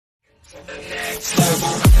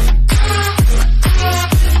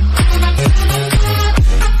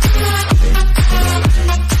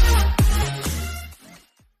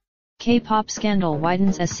K-pop scandal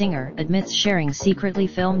widens as singer admits sharing secretly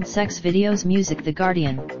filmed sex videos. Music. The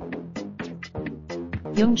Guardian.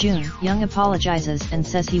 Young apologizes and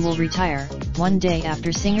says he will retire, one day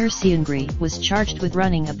after singer Seungri was charged with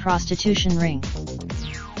running a prostitution ring.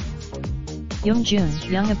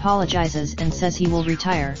 Young apologizes and says he will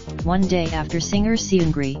retire, one day after singer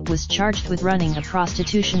Seungri was charged with running a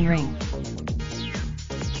prostitution ring.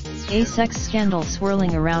 A sex scandal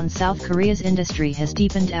swirling around South Korea's industry has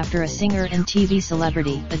deepened after a singer and TV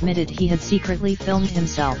celebrity admitted he had secretly filmed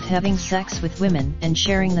himself having sex with women and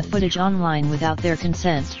sharing the footage online without their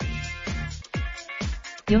consent.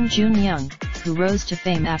 Young, who rose to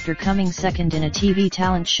fame after coming second in a TV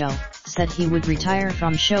talent show, said he would retire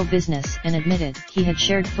from show business and admitted he had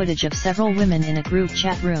shared footage of several women in a group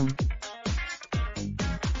chat room.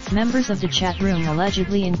 Members of the chat room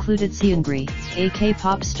allegedly included Seungri, a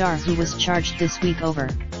K-pop star who was charged this week over.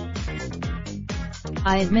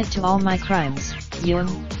 "I admit to all my crimes," Young,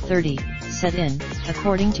 30, said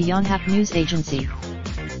according to Yonhap news agency.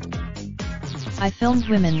 "I filmed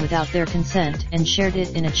women without their consent and shared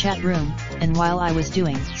it in a chat room, and while I was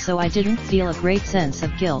doing so I didn't feel a great sense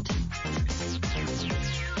of guilt.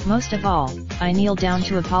 Most of all, I kneel down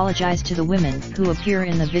to apologize to the women who appear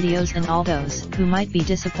in the videos and all those who might be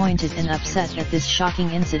disappointed and upset at this shocking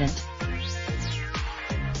incident."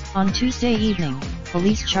 On Tuesday evening,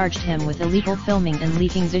 police charged him with illegal filming and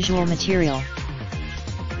leaking visual material.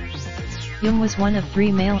 Young was one of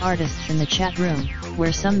 3 male artists in the chat room,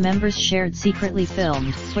 where some members shared secretly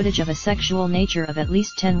filmed footage of a sexual nature of at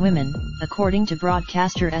least 10 women, according to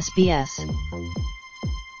broadcaster SBS.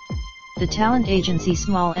 The talent agency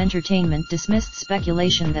Small Entertainment dismissed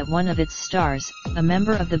speculation that one of its stars, a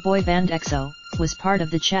member of the boy band EXO, was part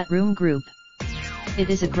of the chat room group.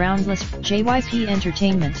 It is a groundless. JYP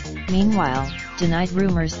Entertainment, meanwhile, denied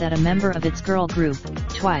rumors that a member of its girl group,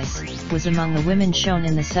 Twice, was among the women shown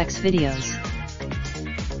in the sex videos.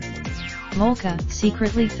 Molka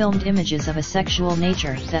secretly filmed images of a sexual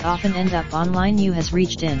nature that often end up online. You has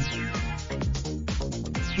reached in.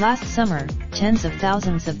 Last summer, tens of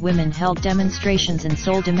thousands of women held demonstrations in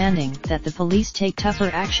Seoul demanding that the police take tougher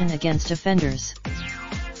action against offenders.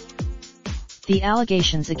 The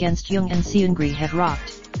allegations against Young and Seungri have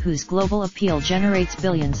rocked, whose global appeal generates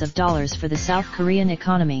billions of dollars for the South Korean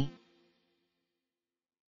economy.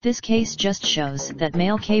 This case just shows that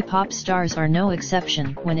male K-pop stars are no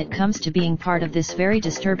exception when it comes to being part of this very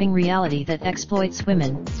disturbing reality that exploits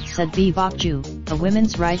women, said Bee Bok-ju, a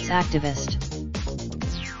women's rights activist.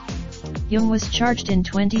 Young was charged in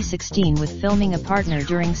 2016 with filming a partner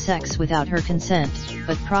during sex without her consent,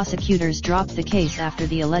 but prosecutors dropped the case after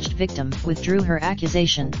the alleged victim withdrew her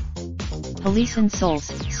accusation. Police in Seoul's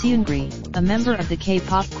Seungri, a member of the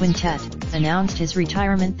K-pop quintet, announced his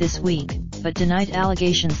retirement this week, but denied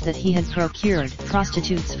allegations that he had procured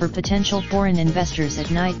prostitutes for potential foreign investors at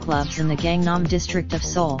nightclubs in the Gangnam district of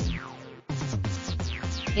Seoul.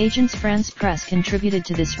 Agence France Presse contributed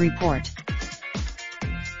to this report.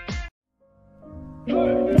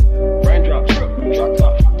 Raindrop, drop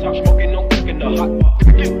top smoking, no cooking the hot pot.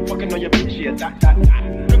 Fucking on your bitch, yeah,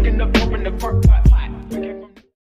 that. Looking up, open the park pot.